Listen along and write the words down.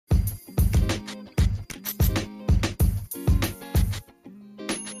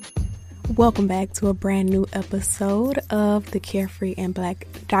Welcome back to a brand new episode of the Carefree and Black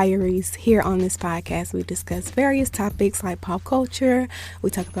Diaries. Here on this podcast, we discuss various topics like pop culture, we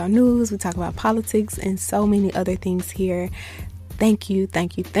talk about news, we talk about politics, and so many other things here. Thank you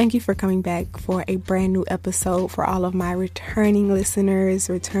for coming back for a brand new episode. For all of my returning listeners,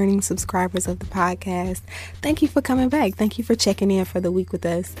 returning subscribers of the podcast, thank you for coming back. Thank you for checking in for the week with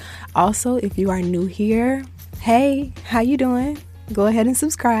us. Also, if you are new here, hey, how you doing? Go ahead and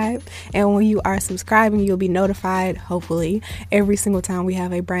subscribe. And when you are subscribing, you'll be notified, hopefully, every single time we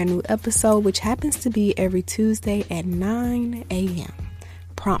have a brand new episode, which happens to be every Tuesday at 9 a.m.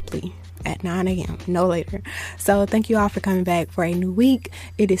 promptly. At 9 a.m., no later. So thank you all for coming back for a new week.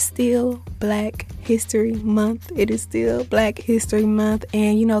 It is still Black History Month. And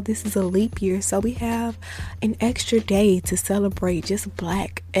this is a leap year, so we have an extra day to celebrate just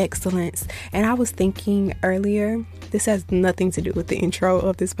Black excellence. And I was thinking earlier, this has nothing to do with the intro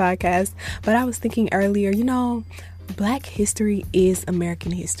of this podcast, but I was thinking earlier, Black history is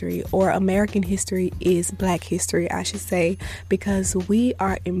American history, or American history is Black history, I should say, because we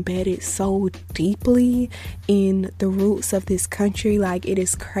are embedded so deeply in the roots of this country. Like, it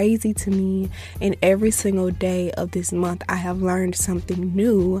is crazy to me. And every single day of this month, I have learned something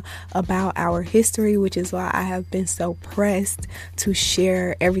new about our history, which is why I have been so pressed to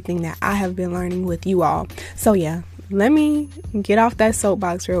share everything that I have been learning with you all. So yeah. Let me get off that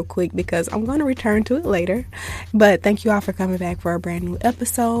soapbox real quick because I'm going to return to it later. But thank you all for coming back for a brand new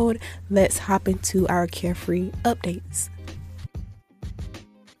episode. Let's hop into our Carefree updates.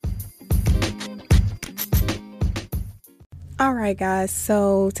 All right, guys.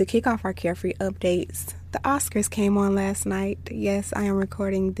 So to kick off our Carefree updates, the Oscars came on last night. Yes, I am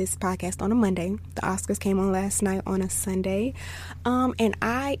recording this podcast on a Monday. The Oscars came on last night on a Sunday. And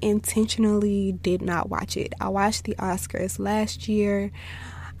I intentionally did not watch it. I watched the Oscars last year.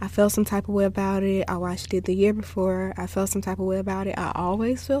 I felt some type of way about it. I watched it the year before. I felt some type of way about it. I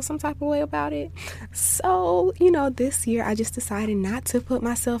always feel some type of way about it. So, this year I just decided not to put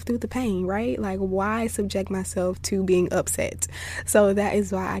myself through the pain, right? Like, why subject myself to being upset? So that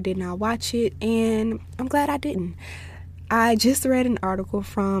is why I did not watch it, and I'm glad I didn't. I just read an article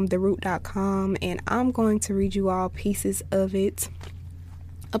from TheRoot.com, and I'm going to read you all pieces of it.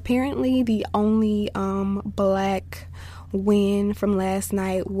 Apparently, the only Black win from last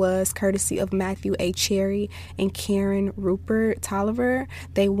night was courtesy of Matthew A. Cherry and Karen Rupert Tolliver.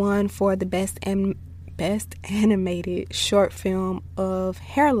 They won for the best animated short film of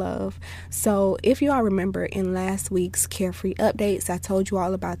Hair Love. So if you all remember in last week's Carefree Updates, I told you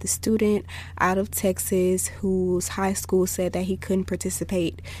all about the student out of Texas whose high school said that he couldn't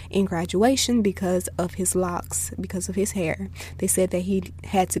participate in graduation because of his locks, because of his hair. They said that he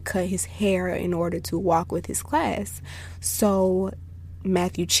had to cut his hair in order to walk with his class. So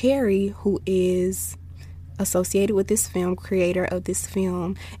Matthew Cherry, who is associated with this film, creator of this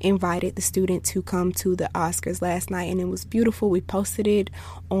film, invited the student to come to the Oscars last night, and it was beautiful. We posted it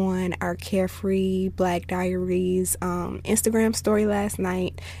on our Carefree Black Diaries Instagram story last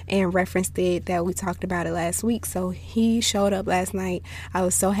night and referenced it that we talked about it last week. So he showed up last night. I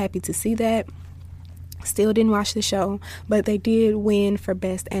was so happy to see that. Still didn't watch the show, but they did win for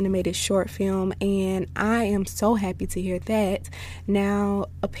Best Animated Short Film, and I am so happy to hear that. Now,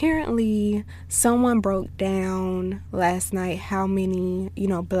 apparently, someone broke down last night how many,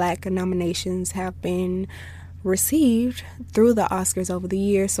 Black nominations have been received through the Oscars over the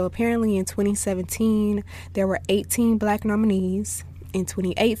years. So apparently in 2017, there were 18 Black nominees. In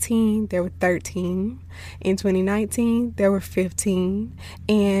 2018, there were 13. In 2019, there were 15.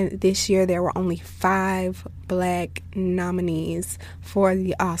 And this year, there were only 5 Black nominees for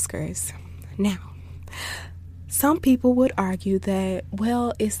the Oscars. Now, some people would argue that,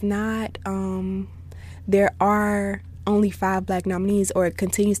 it's not, there are only 5 Black nominees, or it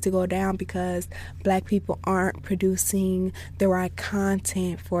continues to go down because Black people aren't producing the right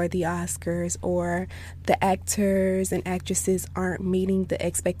content for the Oscars, or the actors and actresses aren't meeting the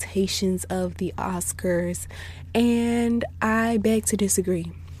expectations of the Oscars. And I beg to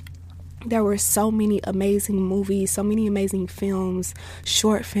disagree. There were so many amazing movies, so many amazing films,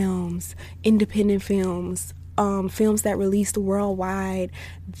 short films, independent films, films that released worldwide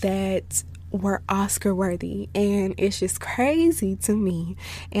that were Oscar worthy, and it's just crazy to me,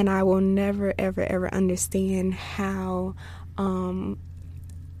 and I will never ever understand how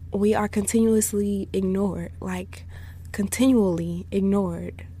we are continually ignored.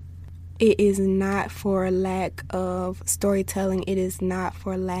 It is not for lack of storytelling, it is not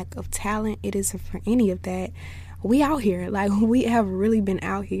for lack of talent, it isn't for any of that. we out here. Like, we have really been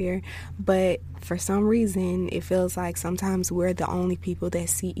out here, but for some reason it feels like sometimes we're the only people that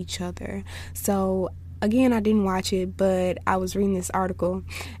see each other. So again, I didn't watch it, but I was reading this article,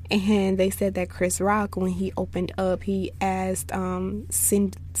 and they said that Chris Rock, when he opened up, he asked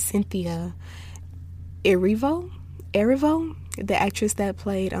Cynthia Erivo, the actress that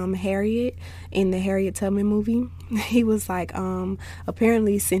played Harriet in the Harriet Tubman movie. He was like,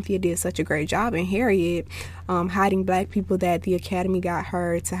 apparently Cynthia did such a great job in Harriet, hiding black people, that the Academy got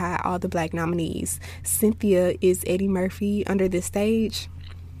her to hide all the black nominees. Cynthia is Eddie Murphy under the stage.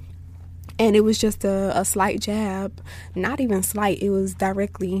 And it was just a slight jab, not even slight, it was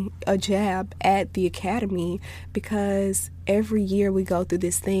directly a jab at the Academy, because every year we go through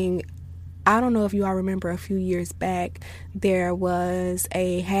this thing. I don't know if you all remember, a few years back, there was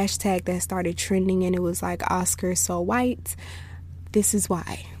a hashtag that started trending, and it was like, Oscars so white. This is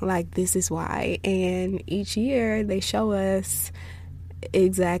why. Like, this is why. And each year they show us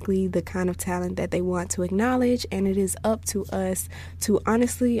exactly the kind of talent that they want to acknowledge, and it is up to us to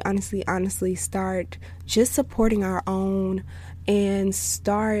honestly start just supporting our own, and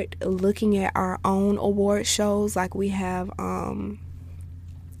start looking at our own award shows. Like, we have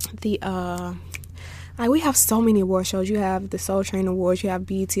we have so many award shows. You have the Soul Train Awards, you have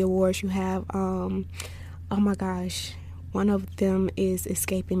BET Awards, you have oh my gosh, one of them is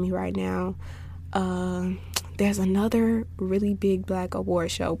escaping me right now. There's another really big black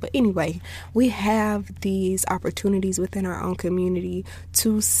award show. But anyway, we have these opportunities within our own community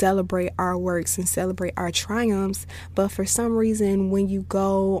to celebrate our works and celebrate our triumphs. But for some reason, when you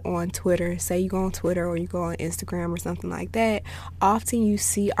go on Twitter, say you go on Twitter or you go on Instagram or something like that, often you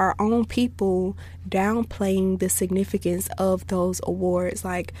see our own people downplaying the significance of those awards.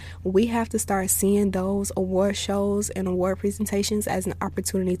 Like, we have to start seeing those award shows and award presentations as an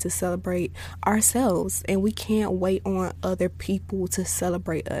opportunity to celebrate ourselves, and we can't wait on other people to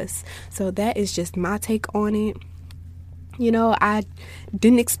celebrate us. So that is just my take on it. You know, I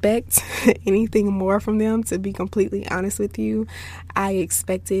didn't expect anything more from them, to be completely honest with you. I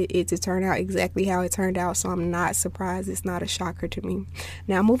expected it to turn out exactly how it turned out, so I'm not surprised. It's not a shocker to me.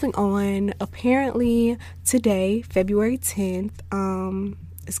 Now, moving on, apparently today, February 10th,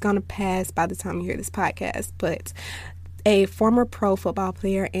 it's going to pass by the time you hear this podcast, but a former pro football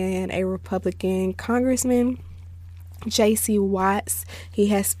player and a Republican congressman, J.C. Watts, he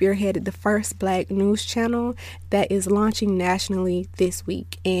has spearheaded the first black news channel that is launching nationally this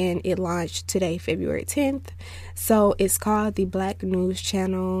week, and it launched today, February 10th. So it's called the Black News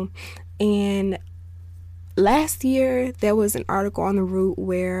Channel, and last year there was an article on The Root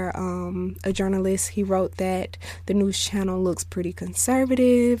where a journalist, he wrote that the news channel looks pretty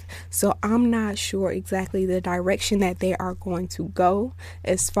conservative. So I'm not sure exactly the direction that they are going to go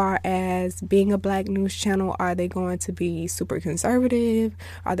as far as being a black news channel. Are they going to be super conservative?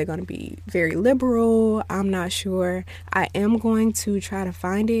 Are they going to be very liberal? I'm not sure. I am going to try to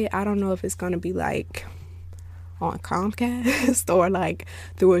find it. I don't know if it's going to be like on Comcast or like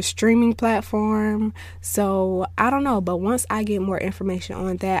through a streaming platform. So I don't know, but once I get more information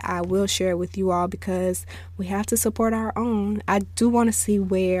on that, I will share it with you all, because we have to support our own. I do want to see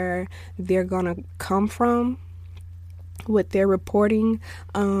where they're gonna come from with their reporting.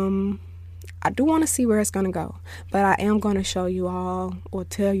 I do want to see where it's gonna go, but I am going to show you all, or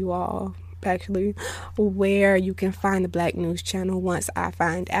tell you all actually, where you can find the Black News Channel. Once I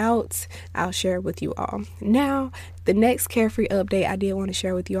find out, I'll share it with you all. Now, the next Carefree update I did want to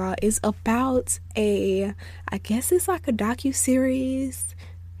share with you all is about I guess it's like a docuseries.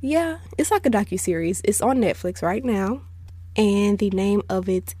 Yeah, it's like a docuseries. It's on Netflix right now, and the name of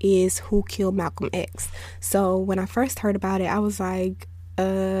it is Who Killed Malcolm X. So when I first heard about it, I was like,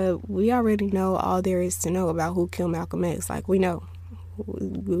 we already know all there is to know about who killed Malcolm X. Like, we know.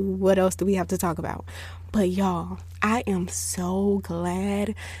 What else do we have to talk about? But y'all, I am so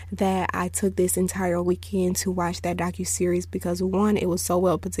glad that I took this entire weekend to watch that docuseries, because 1, it was so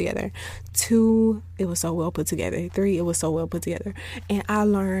well put together. 2, it was so well put together. 3, it was so well put together. And I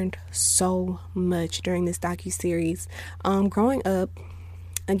learned so much during this docuseries. Growing up,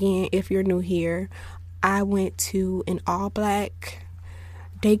 again, if you're new here, I went to an all-black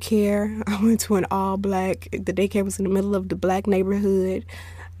daycare. I went to an all-black, the daycare was in the middle of the black neighborhood.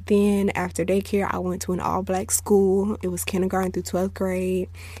 Then after daycare, I went to an all-black school. It was kindergarten through 12th grade.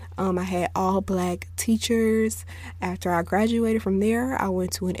 I had all-black teachers. After I graduated from there, I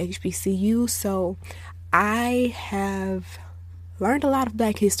went to an HBCU. So I have learned a lot of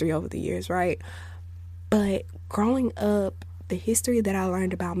black history over the years, right? But growing up, the history that I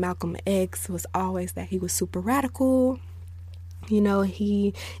learned about Malcolm X was always that he was super radical. You know,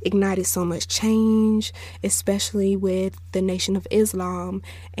 he ignited so much change, especially with the Nation of Islam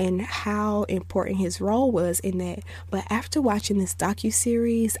and how important his role was in that. But after watching this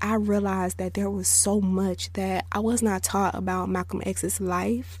docuseries, I realized that there was so much that I was not taught about Malcolm X's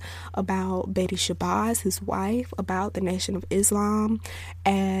life, about Betty Shabazz, his wife, about the Nation of Islam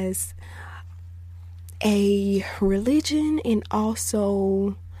as a religion, and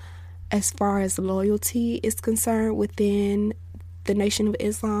also as far as loyalty is concerned within the Nation of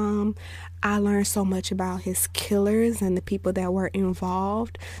Islam. I learned so much about his killers and the people that were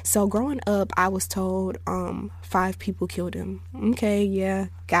involved. So growing up, I was told 5 people killed him. Okay, yeah,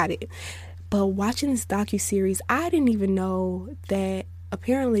 got it. But watching this docuseries, I didn't even know that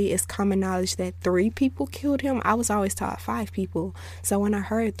apparently it's common knowledge that 3 people killed him. I was always taught 5 people. So when I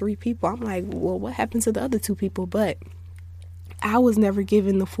heard 3 people, I'm like, well, what happened to the other 2 people? But I was never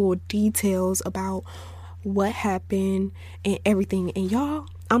given the full details about what happened and everything. And y'all,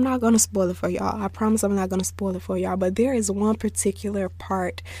 I'm not going to spoil it for y'all. I promise I'm not going to spoil it for y'all. But there is one particular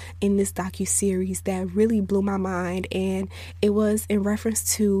part in this docuseries that really blew my mind. And it was in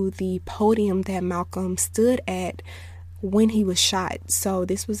reference to the podium that Malcolm stood at when he was shot. So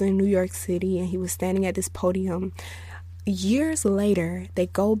this was in New York City, and he was standing at this podium. Years later, they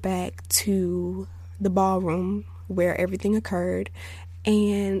go back to the ballroom where everything occurred,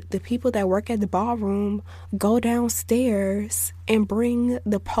 and the people that work at the ballroom go downstairs and bring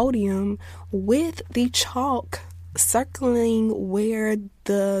the podium with the chalk circling where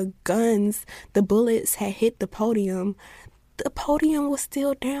the bullets had hit the podium. The podium was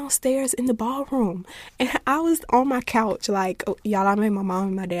still downstairs in the ballroom, and I was on my couch like, oh, y'all, I made my mom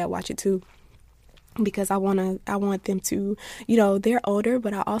and my dad watch it too, because I want them to, you know, they're older,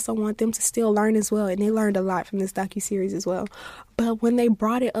 but I also want them to still learn as well. And they learned a lot from this docuseries as well. But when they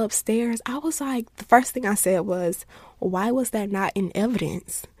brought it upstairs, I was like, the first thing I said was, why was that not in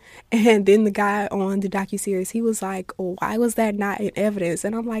evidence? And then the guy on the docuseries, he was like, why was that not in evidence?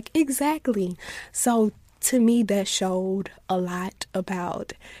 And I'm like, exactly. So to me, that showed a lot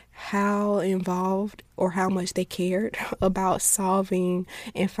about how involved or how much they cared about solving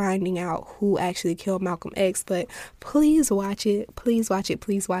and finding out who actually killed Malcolm X. But please watch it. Please watch it.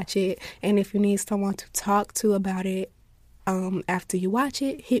 Please watch it. And if you need someone to talk to about it, after you watch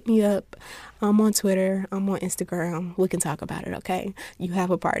it, hit me up. I'm on Twitter, I'm on Instagram. We can talk about it, okay? You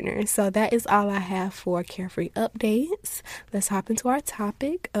have a partner. So that is all I have for Carefree Updates. Let's hop into our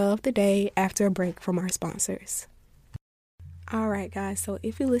topic of the day after a break from our sponsors. All right, guys, so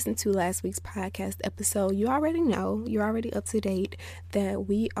if you listened to last week's podcast episode, you already know, you're already up to date, that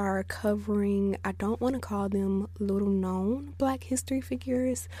we are covering, I don't want to call them little known Black history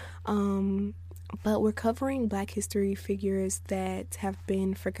figures, but we're covering Black history figures that have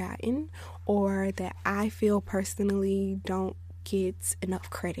been forgotten, or that I feel personally don't get enough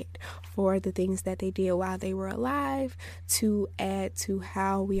credit for the things that they did while they were alive, to add to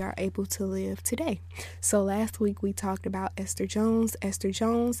how we are able to live today. So last week we talked about Esther Jones. Esther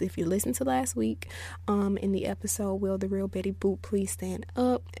Jones, if you listened to last week, in the episode, Will the Real Betty Boop Please Stand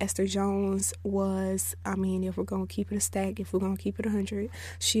Up? Esther Jones was, if we're going to keep it a stack, if we're going to keep it 100,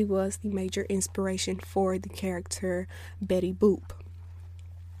 she was the major inspiration for the character Betty Boop.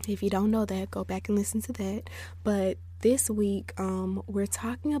 If you don't know that, go back and listen to that. But this week, we're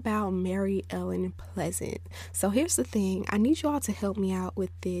talking about Mary Ellen Pleasant. So here's the thing. I need you all to help me out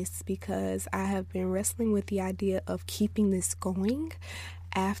with this, because I have been wrestling with the idea of keeping this going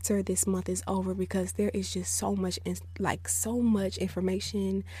after this month is over, because there is just so much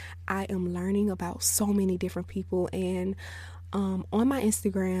information I am learning about so many different people. And on my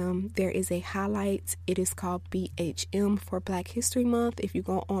Instagram, there is a highlight. It is called BHM for Black History Month. If you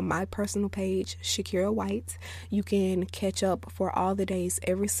go on my personal page, Shakira White, you can catch up for all the days.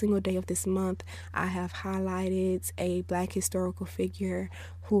 Every single day of this month, I have highlighted a Black historical figure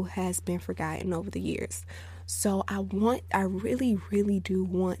who has been forgotten over the years. So I really, really do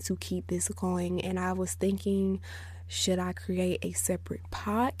want to keep this going. And I was thinking, should I create a separate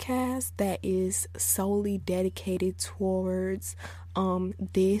podcast that is solely dedicated towards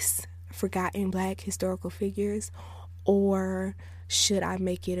this forgotten Black historical figures? Or should I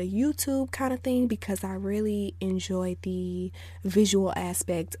make it a YouTube kind of thing? Because I really enjoy the visual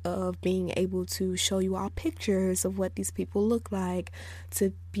aspect of being able to show you all pictures of what these people look like,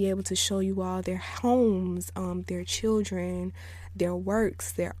 to be able to show you all their homes, their children, their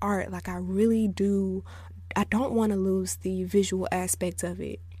works, their art. Like, I don't want to lose the visual aspect of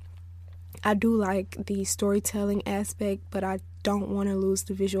it. I do like the storytelling aspect, but I don't want to lose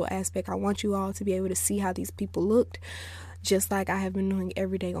the visual aspect. I want you all to be able to see how these people looked, just like I have been doing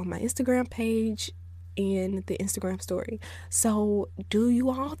every day on my Instagram page. in the Instagram story. So do you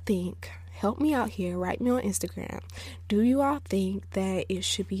all think, help me out here, write me on Instagram, do you all think that it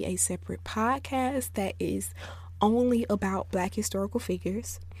should be a separate podcast that is only about Black historical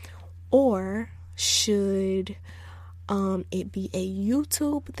figures, or should it be a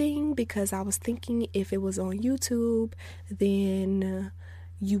YouTube thing? Because I was thinking if it was on YouTube, then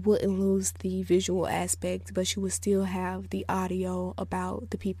you wouldn't lose the visual aspect, but you would still have the audio about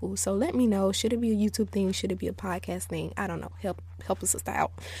the people. So let me know, should it be a YouTube thing? Should it be a podcast thing? I don't know. Help a sister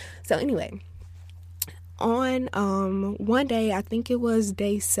out. So anyway, on one day, I think it was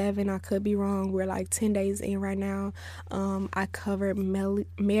day 7, I could be wrong, we're like 10 days in right now, I covered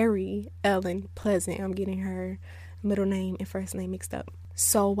Mary Ellen Pleasant. I'm getting her middle name and first name mixed up.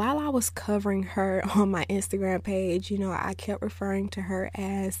 So while I was covering her on my Instagram page, I kept referring to her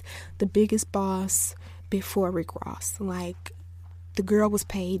as the biggest boss before Rick Ross. Like, the girl was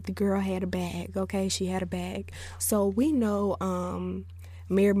paid, the girl had a bag, okay? She had a bag. So we know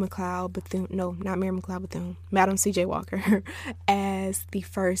Mary McLeod Bethune, no, not Mary McLeod Bethune, Madam C.J. Walker, as the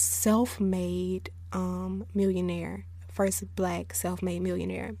first self-made millionaire, first Black self-made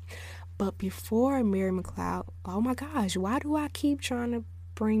millionaire. But before Mary McLeod, oh my gosh, why do I keep trying to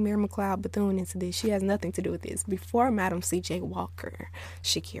bring Mary McLeod Bethune into this? She has nothing to do with this. Before Madam C.J. Walker,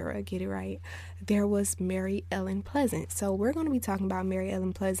 Shakira, get it right, there was Mary Ellen Pleasant. So we're going to be talking about Mary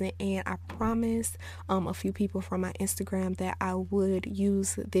Ellen Pleasant, and I promised a few people from my Instagram that I would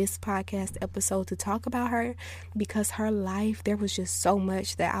use this podcast episode to talk about her, because her life, there was just so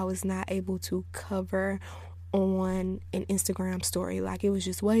much that I was not able to cover on an Instagram story. Like, it was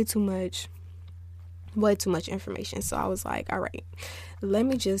just way too much information. So I was like, all right, let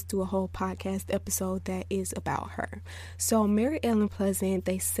me just do a whole podcast episode that is about her. So Mary Ellen Pleasant,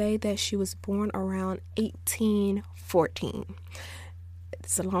 they say that she was born around 1814.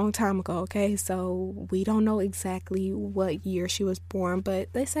 It's a long time ago, okay? So we don't know exactly what year she was born,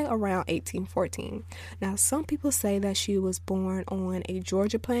 but they say around 1814. Now, some people say that she was born on a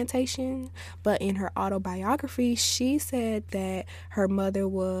Georgia plantation, but in her autobiography, she said that her mother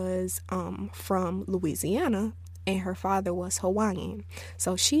was from Louisiana and her father was Hawaiian.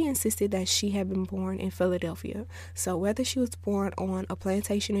 So she insisted that she had been born in Philadelphia. So whether she was born on a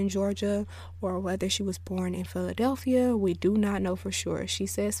plantation in Georgia or whether she was born in Philadelphia, we do not know for sure. She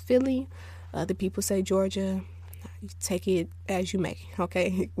says Philly, other people say Georgia. You take it as you may,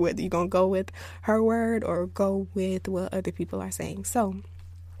 okay? Whether you're going to go with her word or go with what other people are saying. So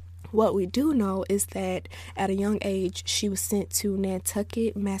what we do know is that at a young age, she was sent to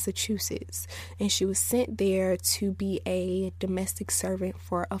Nantucket, Massachusetts, and she was sent there to be a domestic servant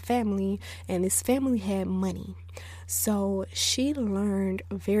for a family, and this family had money. So she learned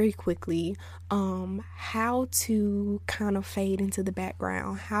very quickly how to kind of fade into the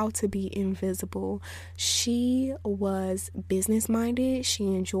background, how to be invisible. She was business-minded. She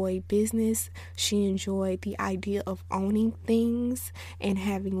enjoyed business. She enjoyed the idea of owning things and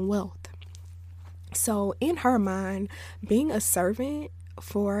having wealth. So in her mind, being a servant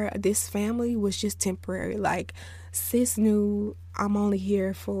for this family was just temporary. Like, sis knew, I'm only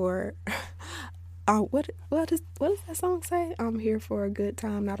here for... what does that song say? I'm here for a good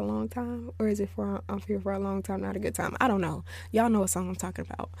time, not a long time? Or is it for I'm here for a long time, not a good time? I don't know. Y'all know what song I'm talking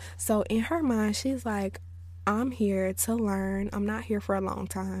about. So in her mind, she's like, I'm here to learn. I'm not here for a long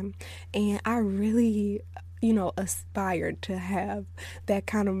time. And I really, aspired to have that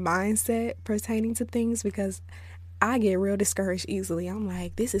kind of mindset pertaining to things, because I get real discouraged easily. I'm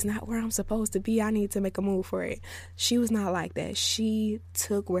like, this is not where I'm supposed to be. I need to make a move for it. She was not like that. She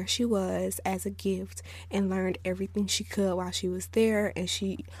took where she was as a gift and learned everything she could while she was there, and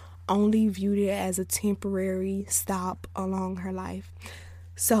she only viewed it as a temporary stop along her life.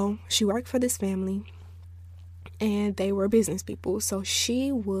 So she worked for this family, and they were business people. So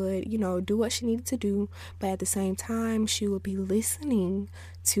she would, do what she needed to do, but at the same time, she would be listening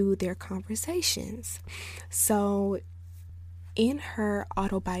to their conversations. So in her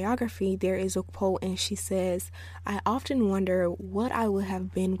autobiography, there is a quote, and she says, I often wonder what I would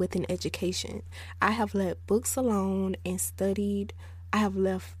have been with an education. I have let books alone and studied. I have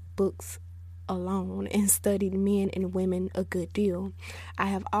left books alone and studied men and women a good deal. I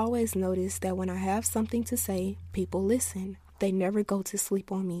have always noticed that when I have something to say, people listen. They never go to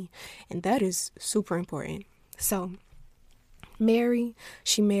sleep on me. And that is super important. So Mary,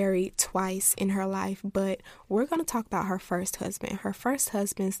 she married twice in her life, but we're going to talk about her first husband. Her first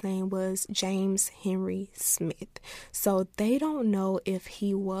husband's name was James Henry Smith. So they don't know if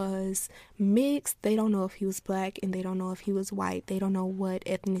he was mixed, they don't know if he was black, and they don't know if he was white. They don't know what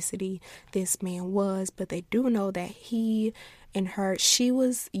ethnicity this man was, but they do know that he And she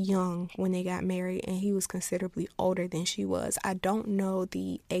was young when they got married, and he was considerably older than she was. I don't know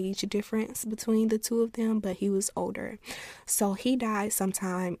the age difference between the two of them, but he was older. So he died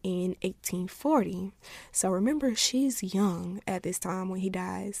sometime in 1840. So remember, she's young at this time when he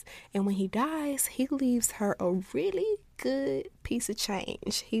dies. And when he dies, he leaves her a really good piece of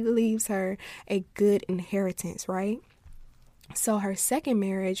change. He leaves her a good inheritance, right? So her second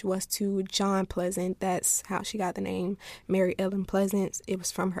marriage was to John Pleasant. That's how she got the name Mary Ellen Pleasant. It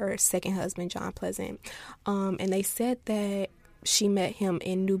was from her second husband, John Pleasant. And they said that she met him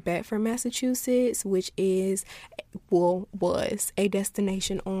in New Bedford, Massachusetts, which was a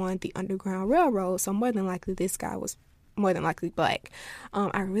destination on the Underground Railroad. So more than likely, this guy was more than likely black.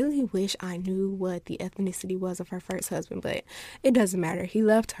 I really wish I knew what the ethnicity was of her first husband, but it doesn't matter. He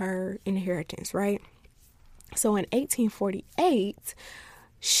left her inheritance, right? So in 1848,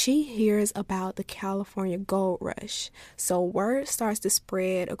 she hears about the California gold rush. So word starts to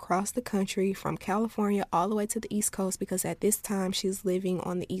spread across the country from California all the way to the East Coast, because at this time she's living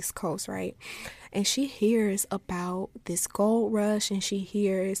on the East Coast, right? And she hears about this gold rush, and she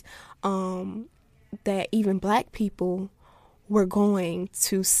hears that even black people were going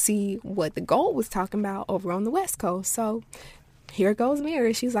to see what the gold was talking about over on the West Coast. So here goes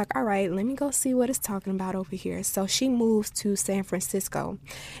Mary. She's like, all right, let me go see what it's talking about over here. So she moves to San Francisco.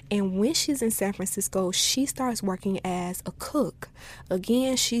 And when she's in San Francisco, she starts working as a cook.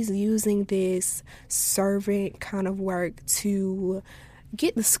 Again, she's using this servant kind of work to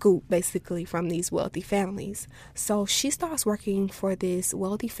get the scoop, basically, from these wealthy families. So she starts working for this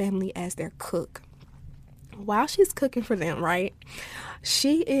wealthy family as their cook. While she's cooking for them, right,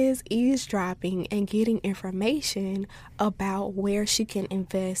 she is eavesdropping and getting information about where she can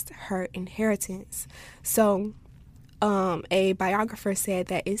invest her inheritance. So a biographer said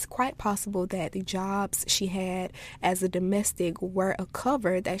that it's quite possible that the jobs she had as a domestic were a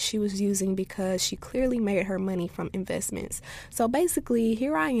cover that she was using, because she clearly made her money from investments. So basically,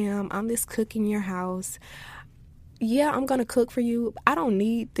 here I am, I'm this cook in your house. Yeah, I'm going to cook for you. I don't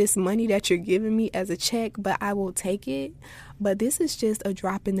need this money that you're giving me as a check, but I will take it. But this is just a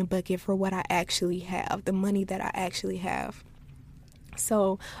drop in the bucket for what I actually have, the money that I actually have.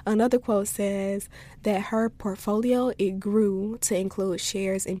 So another quote says that her portfolio, it grew to include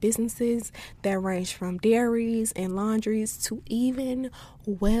shares in businesses that range from dairies and laundries to even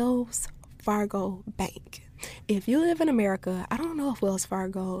Wells Fargo Bank. If you live in America, I don't know if Wells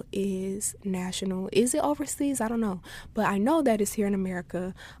Fargo is national. Is it overseas? I don't know. But I know that it's here in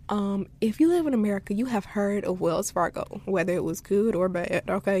America. If you live in America, you have heard of Wells Fargo, whether it was good or bad.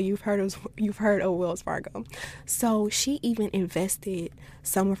 Okay, you've heard of Wells Fargo. So she even invested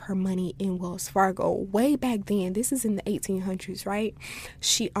some of her money in Wells Fargo way back then. This is in the 1800s, right?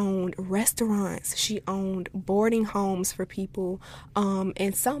 She owned restaurants. She owned boarding homes for people.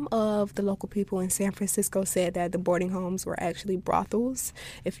 And some of the local people in San Francisco said that the boarding homes were actually brothels.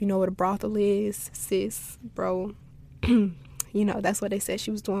 If you know what a brothel is, sis, bro, that's what they said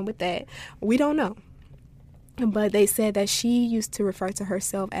she was doing with that. We don't know. But they said that she used to refer to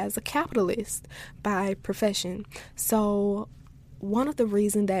herself as a capitalist by profession. So one of the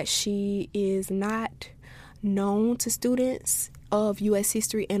reasons that she is not known to students of U.S.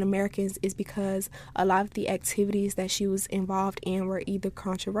 history and Americans is because a lot of the activities that she was involved in were either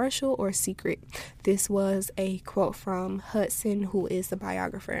controversial or secret. This was a quote from Hudson, who is the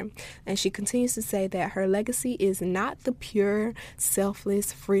biographer. And she continues to say that her legacy is not the pure,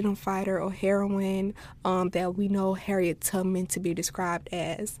 selfless freedom fighter or heroine that we know Harriet Tubman to be described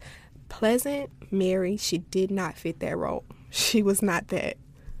as. Pleasant Mary, she did not fit that role. She was not that.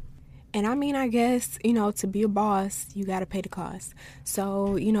 And I mean, I guess, to be a boss, you got to pay the cost.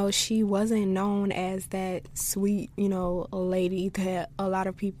 So, she wasn't known as that sweet, lady that a lot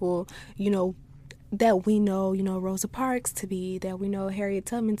of people, that we know, Rosa Parks to be, that we know Harriet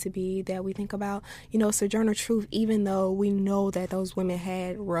Tubman to be, that we think about, Sojourner Truth, even though we know that those women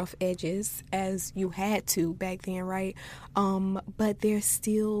had rough edges, as you had to back then, right? But there's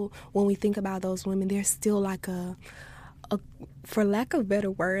still, when we think about those women, there's still like for lack of better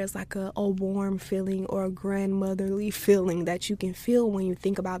words, like a warm feeling or a grandmotherly feeling that you can feel when you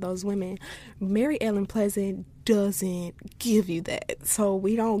think about those women. Mary Ellen Pleasant doesn't give you that. So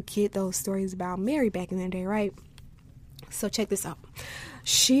we don't get those stories about Mary back in the day, right? So check this out.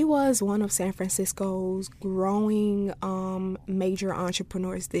 She was one of San Francisco's growing major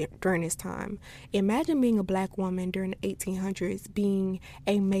entrepreneurs during this time. Imagine being a black woman during the 1800s, being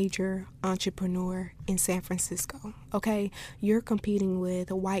a major entrepreneur in San Francisco, okay? You're competing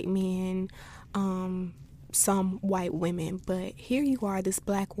with white men, some white women, but here you are, this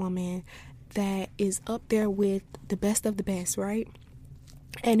black woman that is up there with the best of the best, right?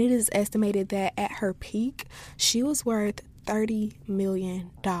 And it is estimated that at her peak, she was worth $30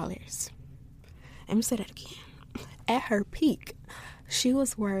 million. Let me say that again. At her peak, she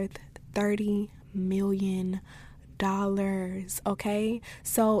was worth $30 million. Okay,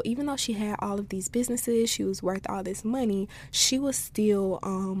 so even though she had all of these businesses, she was worth all this money, she was still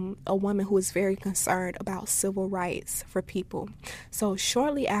a woman who was very concerned about civil rights for people. So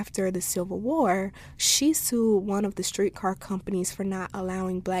shortly after the Civil War, she sued one of the streetcar companies for not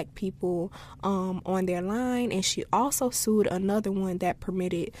allowing black people on their line, and she also sued another one that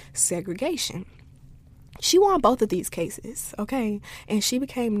permitted segregation. She won both of these cases, okay? And she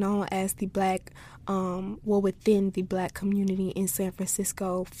became known as the within the black community in San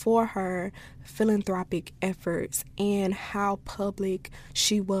Francisco for her philanthropic efforts and how public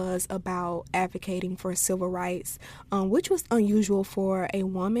she was about advocating for civil rights, which was unusual for a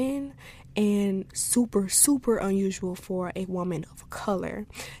woman and super, super unusual for a woman of color.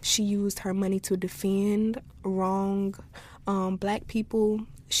 She used her money to defend wrong black people.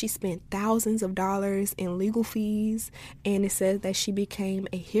 She spent thousands of dollars in legal fees, and it says that she became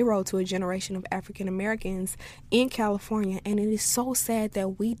a hero to a generation of African Americans in California. And it is so sad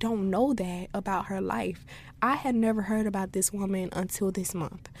that we don't know that about her life. I had never heard about this woman until this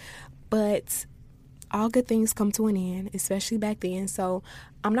month. But all good things come to an end, especially back then. So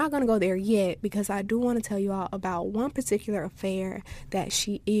I'm not going to go there yet because I do want to tell you all about one particular affair that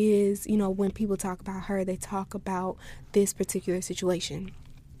she is, when people talk about her, they talk about this particular situation.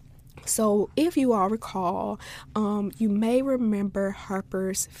 So if you all recall, you may remember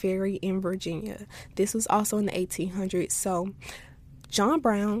Harper's Ferry in Virginia. This was also in the 1800s. So John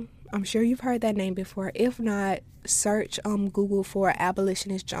Brown, I'm sure you've heard that name before. If not, search Google for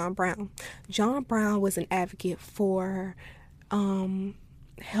abolitionist John Brown. John Brown was an advocate for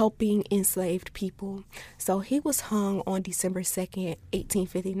helping enslaved people. So he was hung on December 2nd,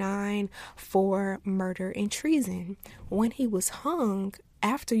 1859 for murder and treason. When he was hung,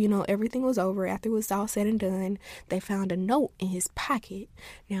 after, everything was over, after it was all said and done, they found a note in his pocket.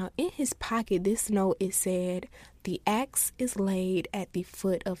 Now, in his pocket, this note, it said, "The axe is laid at the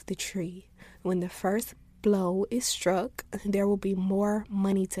foot of the tree. When the first blow is struck, there will be more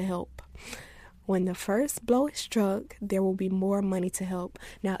money to help." When the first blow is struck, there will be more money to help.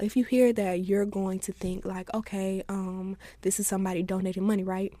 Now, if you hear that, you're going to think like, okay, this is somebody donating money,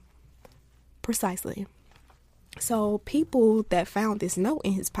 right? Precisely. So people that found this note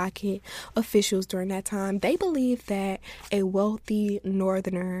in his pocket, officials during that time, they believed that a wealthy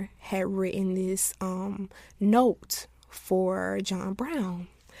northerner had written this note for John Brown.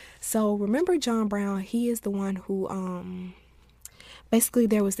 So remember John Brown, he is the one who basically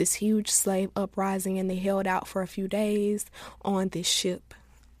there was this huge slave uprising and they held out for a few days on this ship,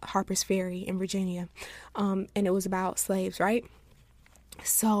 Harper's Ferry in Virginia. And it was about slaves, right?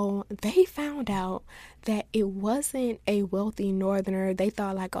 So they found out that it wasn't a wealthy northerner. They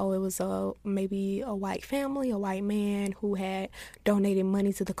thought like, oh, it was maybe a white family, a white man who had donated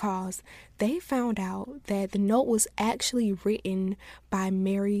money to the cause. They found out that the note was actually written by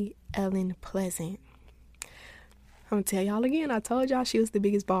Mary Ellen Pleasant. I'm going to tell y'all again, I told y'all she was the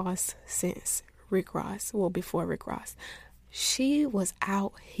biggest boss since Rick Ross. Well, before Rick Ross. She was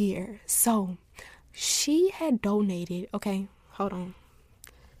out here. So she had donated, okay, hold on.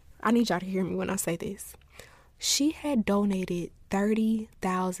 I need y'all to hear me when I say this. She had donated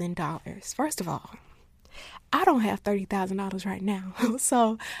 $30,000. First of all, I don't have $30,000 right now.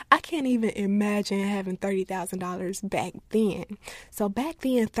 So I can't even imagine having $30,000 back then. So back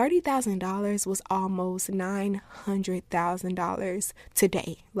then, $30,000 was almost $900,000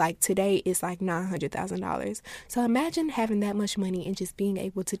 today. Like today is like $900,000. So imagine having that much money and just being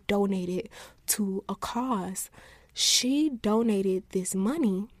able to donate it to a cause. She donated this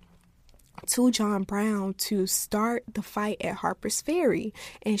money to John Brown to start the fight at Harper's Ferry,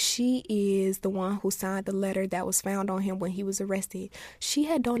 and she is the one who signed the letter that was found on him when he was arrested. She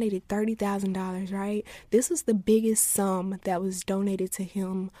had donated $30,000, right? This was the biggest sum that was donated to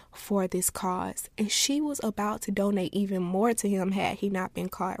him for this cause, and she was about to donate even more to him had he not been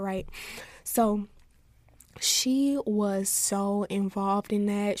caught, right? So she was so involved in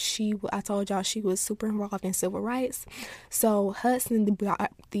that. I told y'all she was super involved in civil rights. So Hudson,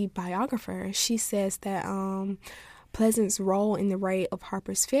 the biographer, she says that Pleasant's role in the raid of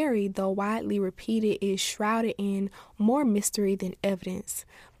Harper's Ferry, though widely repeated, is shrouded in more mystery than evidence.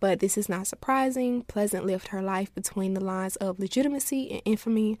 But this is not surprising. Pleasant lived her life between the lines of legitimacy and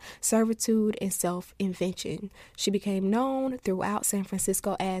infamy, servitude and self-invention. She became known throughout San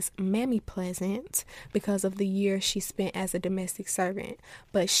Francisco as Mammy Pleasant because of the years she spent as a domestic servant.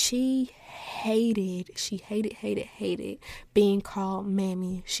 But she hated being called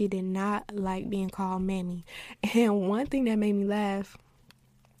Mammy. She did not like being called Mammy. And one thing that made me laugh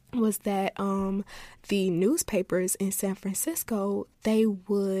was that the newspapers in San Francisco, they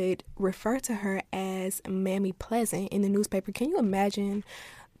would refer to her as Mammy Pleasant in the newspaper. Can you imagine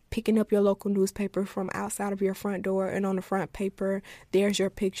picking up your local newspaper from outside of your front door, and on the front paper there's your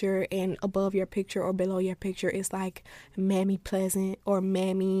picture, and above your picture or below your picture is like Mammy Pleasant or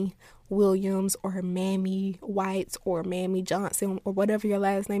Mammy Williams or Mammy Whites or Mammy Johnson or whatever your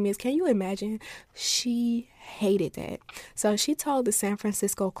last name is? Can you imagine? She hated that. So she told the San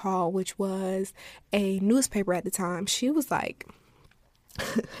Francisco Call, which was a newspaper at the time, she was like,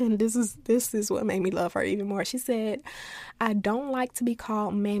 and this is what made me love her even more. She said, "I don't like to be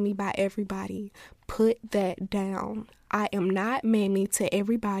called Mammy by everybody. Put that down. I am not Mammy to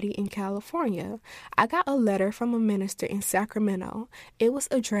everybody in California. I got a letter from a minister in Sacramento. It was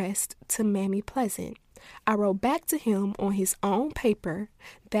addressed to Mammy Pleasant. I wrote back to him on his own paper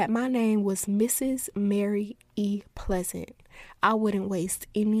that my name was Mrs. Mary E. Pleasant. I wouldn't waste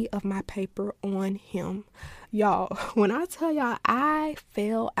any of my paper on him." Y'all, when I tell y'all I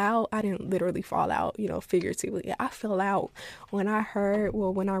fell out, I didn't literally fall out, figuratively. I fell out when I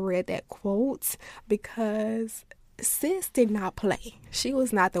read that quote, because sis did not play. She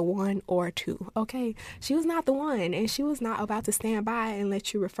was not the one or two, okay? She was not the one, and she was not about to stand by and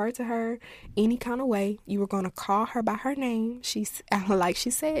let you refer to her any kind of way. You were going to call her by her name. Like she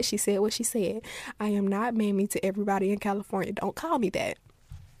said what she said. I am not Mammy to everybody in California. Don't call me that.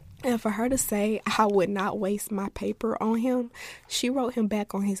 And for her to say, I would not waste my paper on him, she wrote him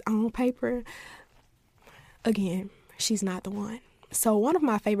back on his own paper. Again, she's not the one. So one of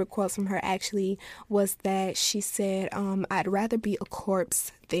my favorite quotes from her actually was that she said, I'd rather be a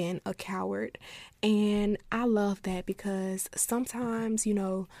corpse than a coward. And I love that, because sometimes,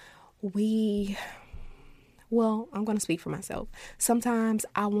 I'm going to speak for myself. Sometimes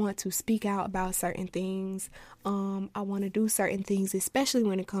I want to speak out about certain things. I want to do certain things, especially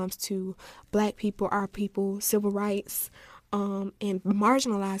when it comes to Black people, our people, civil rights, and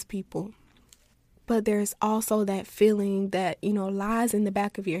marginalized people. But there's also that feeling that, lies in the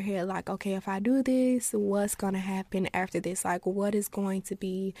back of your head, like, okay, if I do this, what's going to happen after this? Like, what is going to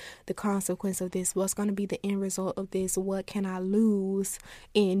be the consequence of this? What's going to be the end result of this? What can I lose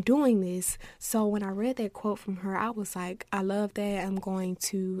in doing this? So when I read that quote from her, I was like, I love that. I'm going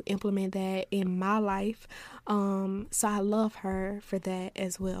to implement that in my life. So I love her for that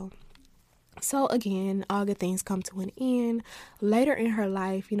as well. So again, all good things come to an end. Later in her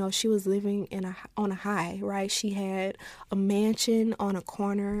life, she was living on a high, right? She had a mansion on a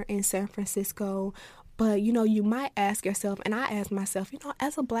corner in San Francisco. But, you might ask yourself, and I asked myself,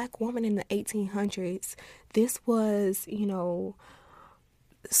 as a Black woman in the 1800s, this was,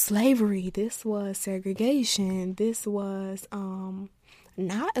 slavery, this was segregation, this was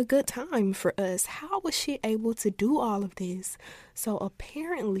not a good time for us. How was she able to do all of this? So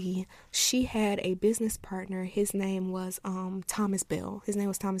apparently she had a business partner. His name was Thomas Bell.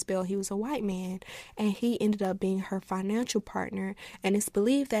 He was a white man, and he ended up being her financial partner. And it's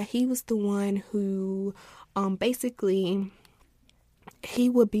believed that he was the one who basically he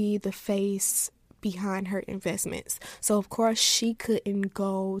would be the face behind her investments. So of course she couldn't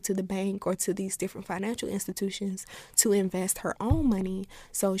go to the bank or to these different financial institutions to invest her own money.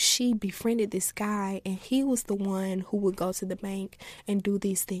 So she befriended this guy, and he was the one who would go to the bank and do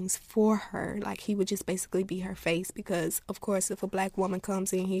these things for her. Like, he would just basically be her face, because of course if a Black woman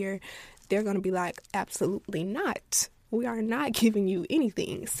comes in here, they're going to be like, absolutely not. We are not giving you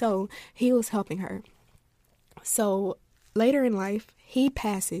anything. So he was helping her. So later in life, he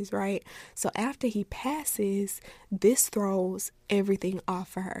passes, right? So after he passes, this throws everything off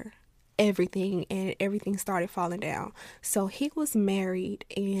for her. Everything started falling down. So he was married,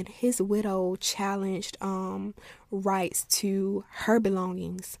 and his widow challenged rights to her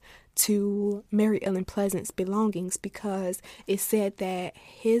belongings, to Mary Ellen Pleasant's belongings, because it said that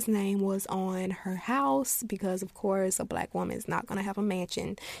his name was on her house, because of course a Black woman is not going to have a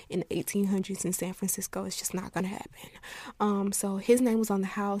mansion in the 1800s in San Francisco. It's just not going to happen. So his name was on the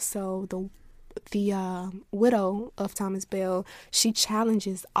house. So the widow of Thomas Bell, she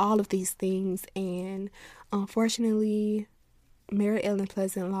challenges all of these things, and unfortunately Mary Ellen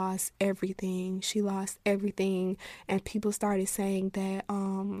Pleasant lost everything. She lost everything, and people started saying that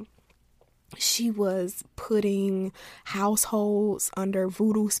she was putting households under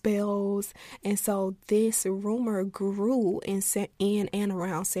voodoo spells. And so this rumor grew in and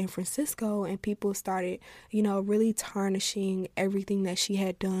around San Francisco, and people started, really tarnishing everything that she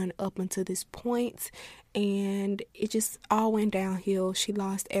had done up until this point. And it just all went downhill. She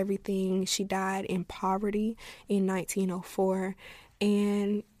lost everything. She died in poverty in 1904,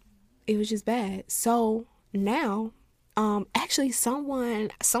 and it was just bad. So now, actually, someone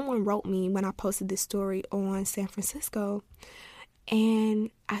wrote me when I posted this story on San Francisco, and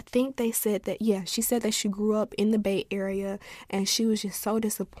I think they said that, she said that she grew up in the Bay Area, and she was just so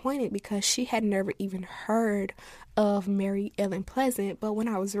disappointed because she had never even heard of Mary Ellen Pleasant. But when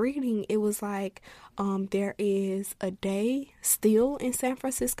I was reading, it was like there is a day still in San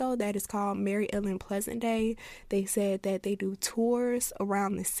Francisco that is called Mary Ellen Pleasant Day. They said that they do tours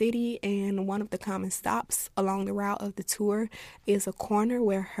around the city, and one of the common stops along the route of the tour is a corner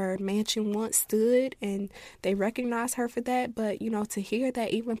where her mansion once stood, and they recognize her for that. But to hear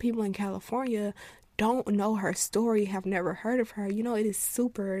that even people in California don't know her story, have never heard of her, it is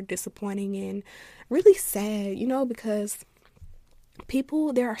super disappointing and really sad, because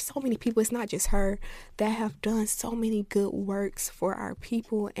there are so many people, it's not just her, that have done so many good works for our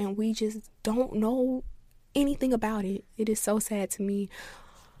people, and we just don't know anything about it. It is so sad to me.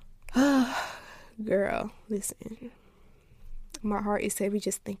 Girl, listen. My heart is heavy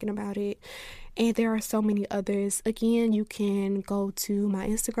just thinking about it. And there are so many others. Again, you can go to my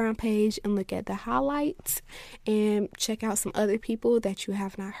Instagram page and look at the highlights and check out some other people that you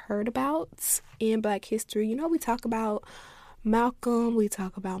have not heard about in Black history. We talk about Malcolm, we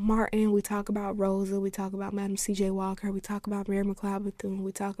talk about Martin, we talk about Rosa, we talk about Madam C.J. Walker, we talk about Mary McLeod Bethune,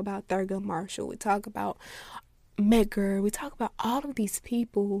 we talk about Thurgood Marshall, we talk about Medgar, we talk about all of these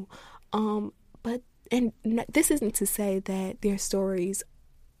people, and this isn't to say that their stories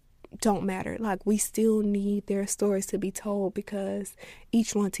don't matter. Like, we still need their stories to be told, because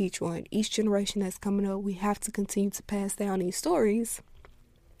each one teach one. Each generation that's coming up, we have to continue to pass down these stories.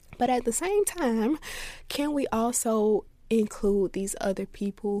 But at the same time, can we also include these other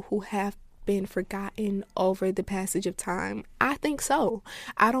people who have been forgotten over the passage of time? I think so.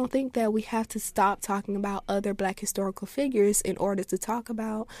 I don't think that we have to stop talking about other Black historical figures in order to talk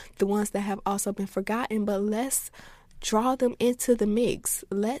about the ones that have also been forgotten, but let's draw them into the mix.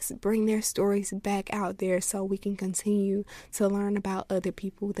 Let's bring their stories back out there so we can continue to learn about other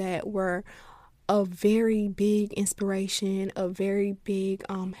people that were a very big inspiration, a very big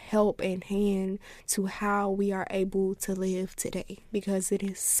help and hand to how we are able to live today, because it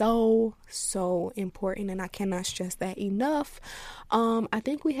is so important, and I cannot stress that enough. I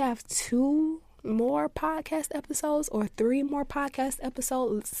think we have 2 more podcast episodes or 3 more podcast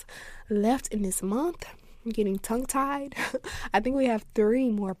episodes left in this month. I'm getting tongue-tied. I think we have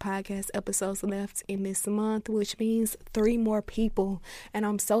 3 more podcast episodes left in this month, which means 3 more people. And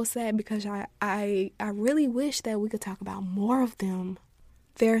I'm so sad because I really wish that we could talk about more of them.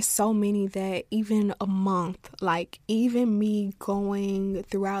 There's so many that even a month, like even me going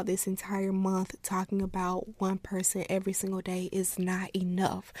throughout this entire month talking about one person every single day is not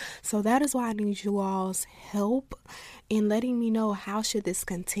enough. So that is why I need you all's help in letting me know, how should this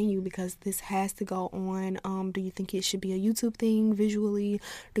continue, because this has to go on. Do you think it should be a YouTube thing visually?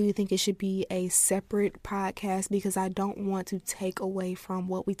 Do you think it should be a separate podcast? Because I don't want to take away from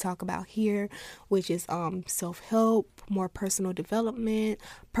what we talk about here, which is self-help, more personal development,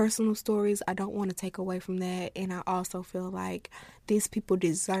 personal stories. I don't want to take away from that. And I also feel like these people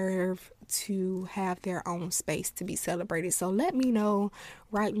deserve to have their own space to be celebrated. So let me know,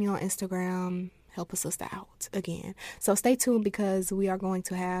 write me on Instagram, help a sister out again. So stay tuned, because we are going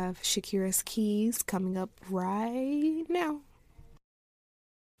to have Shakira's Keys coming up right now.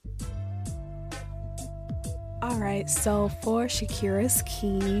 Alright, so for Shakira's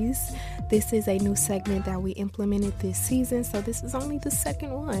Keys, this is a new segment that we implemented this season, so this is only the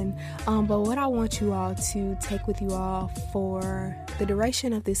second one. But what I want you all to take with you all for the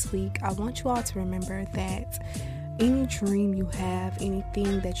duration of this week, I want you all to remember that any dream you have,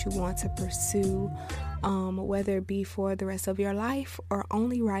 anything that you want to pursue, whether it be for the rest of your life or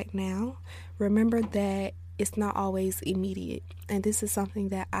only right now, remember that it's not always immediate. And this is something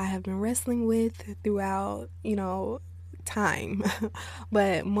that I have been wrestling with throughout, time,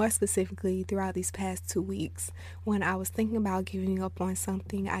 but more specifically throughout these past 2 weeks, when I was thinking about giving up on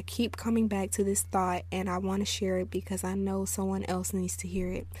something, I keep coming back to this thought, and I want to share it because I know someone else needs to hear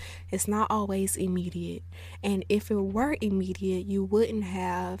it. It's not always immediate, and if it were immediate, you wouldn't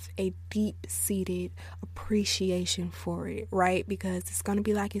have a deep-seated appreciation for it, right? Because it's going to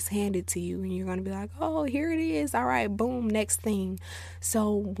be like it's handed to you, and you're going to be like, oh, here it is, all right, boom, next thing.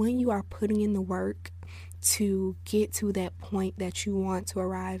 So when you are putting in the work to get to that point that you want to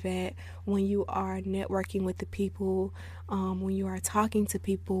arrive at, when you are networking with the people, when you are talking to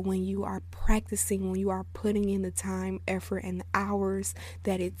people, when you are practicing, when you are putting in the time, effort, and the hours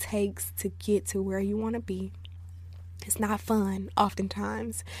that it takes to get to where you want to be, it's not fun.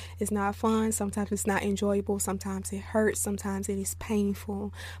 Oftentimes it's not fun. Sometimes it's not enjoyable. Sometimes it hurts. Sometimes it is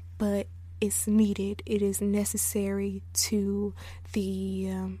painful, but it's needed. It is necessary to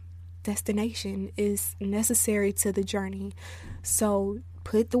the destination, is necessary to the journey. So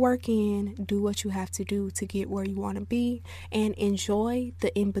put the work in, do what you have to do to get where you want to be, and enjoy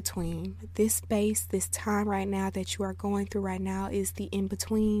the in-between. This space, this time right now that you are going through right now is the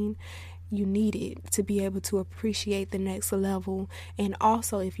in-between. You need it to be able to appreciate the next level. And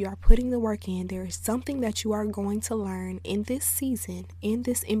also, if you are putting the work in, there is something that you are going to learn in this season, in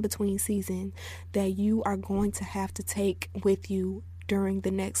this in-between season, that you are going to have to take with you during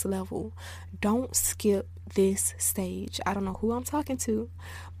the next level. Don't skip this stage. I don't know who I'm talking to,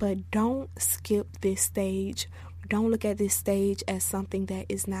 but don't skip this stage. Don't look at this stage as something that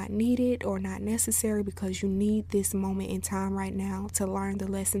is not needed or not necessary, because you need this moment in time right now to learn the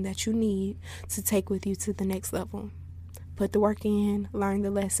lesson that you need to take with you to the next level. Put the work in, learn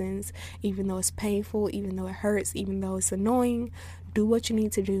the lessons, even though it's painful, even though it hurts, even though it's annoying. Do what you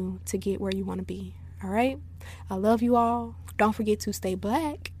need to do to get where you want to be. All right? I love you all. Don't forget to stay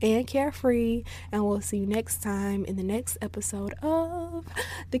black and carefree, and we'll see you next time in the next episode of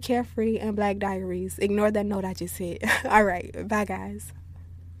the Carefree and Black Diaries. Ignore that note I just said. All right. Bye, guys.